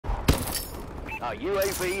Our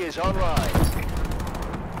UAV is online.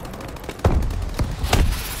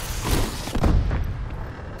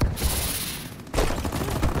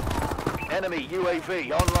 Enemy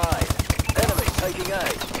UAV online. Enemy taking A.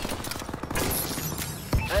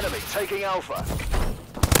 Enemy taking Alpha.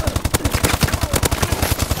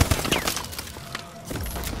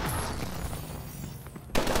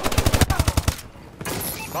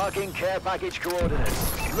 Marking care package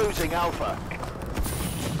coordinates. Losing Alpha.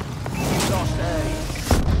 Lost A.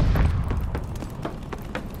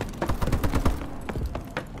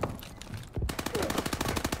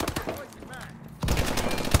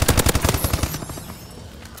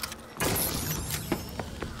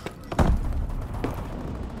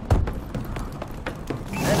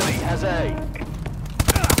 Enemy has A.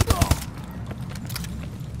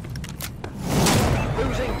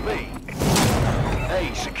 Losing B.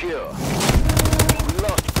 A secure. We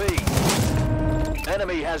lost B.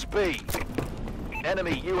 Enemy has B.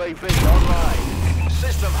 Enemy UAV online.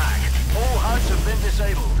 System hack. All HUDs have been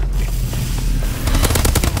disabled.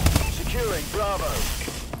 Securing Bravo.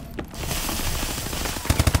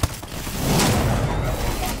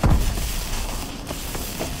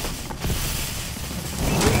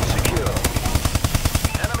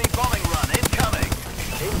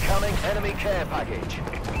 Enemy care package.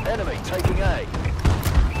 Enemy taking A.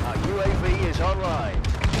 Our UAV is online.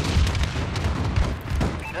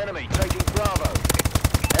 Enemy taking Bravo.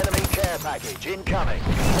 Enemy care package incoming.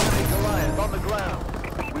 Enemy Goliath on the ground.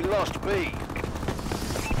 We lost B.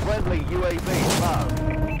 Friendly UAV above.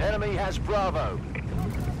 Enemy has Bravo.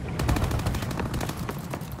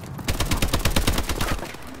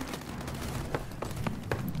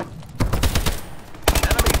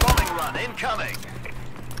 Enemy bombing run incoming.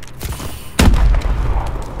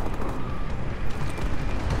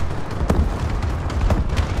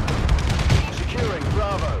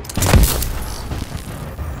 Bravo.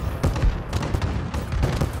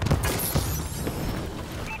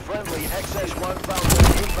 Friendly XS-1 Falcon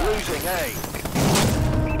losing A.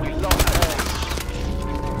 We lost A.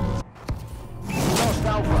 We lost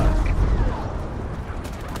Alpha.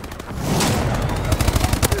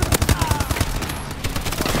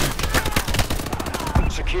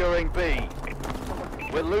 Securing B.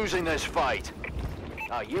 We're losing this fight.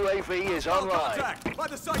 Our UAV is online.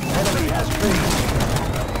 Enemy has B.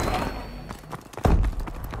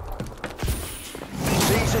 C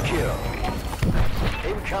secure.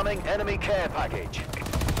 Incoming enemy care package.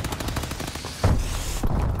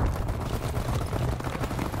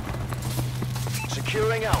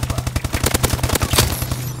 Securing Alpha.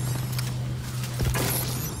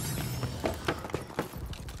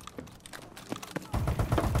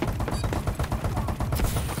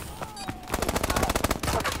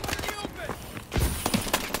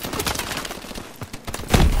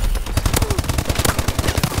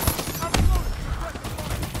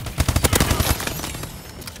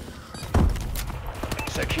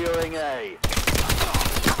 Securing A.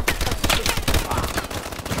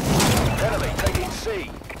 Enemy taking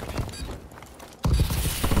C.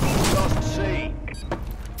 Lost C.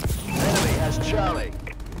 Enemy has Charlie.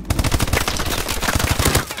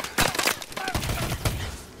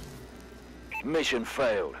 Mission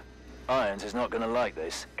failed. Irons is not going to like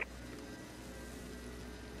this.